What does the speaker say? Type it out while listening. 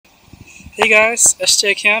Hey guys,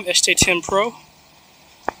 SJCAM SJ10 Pro.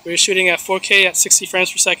 We're shooting at 4K at 60 frames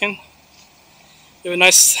per second. We have a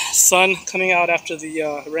nice sun coming out after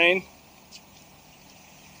the rain.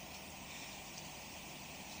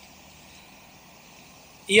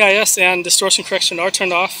 EIS and distortion correction are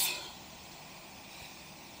turned off.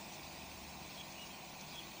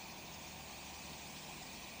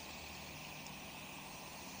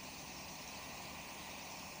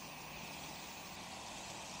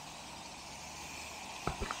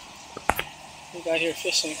 We got here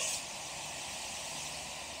fishing.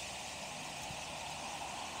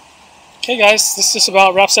 Okay guys, this just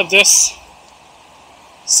about wraps up this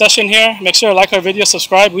session here. Make sure to like our video,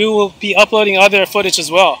 subscribe. We will be uploading other footage as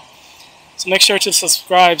well. So make sure to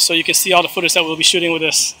subscribe so you can see all the footage that we'll be shooting with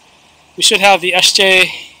this. We should have the SJ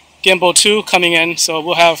Gimbal 2 coming in, so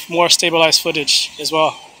we'll have more stabilized footage as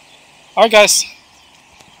well. Alright guys.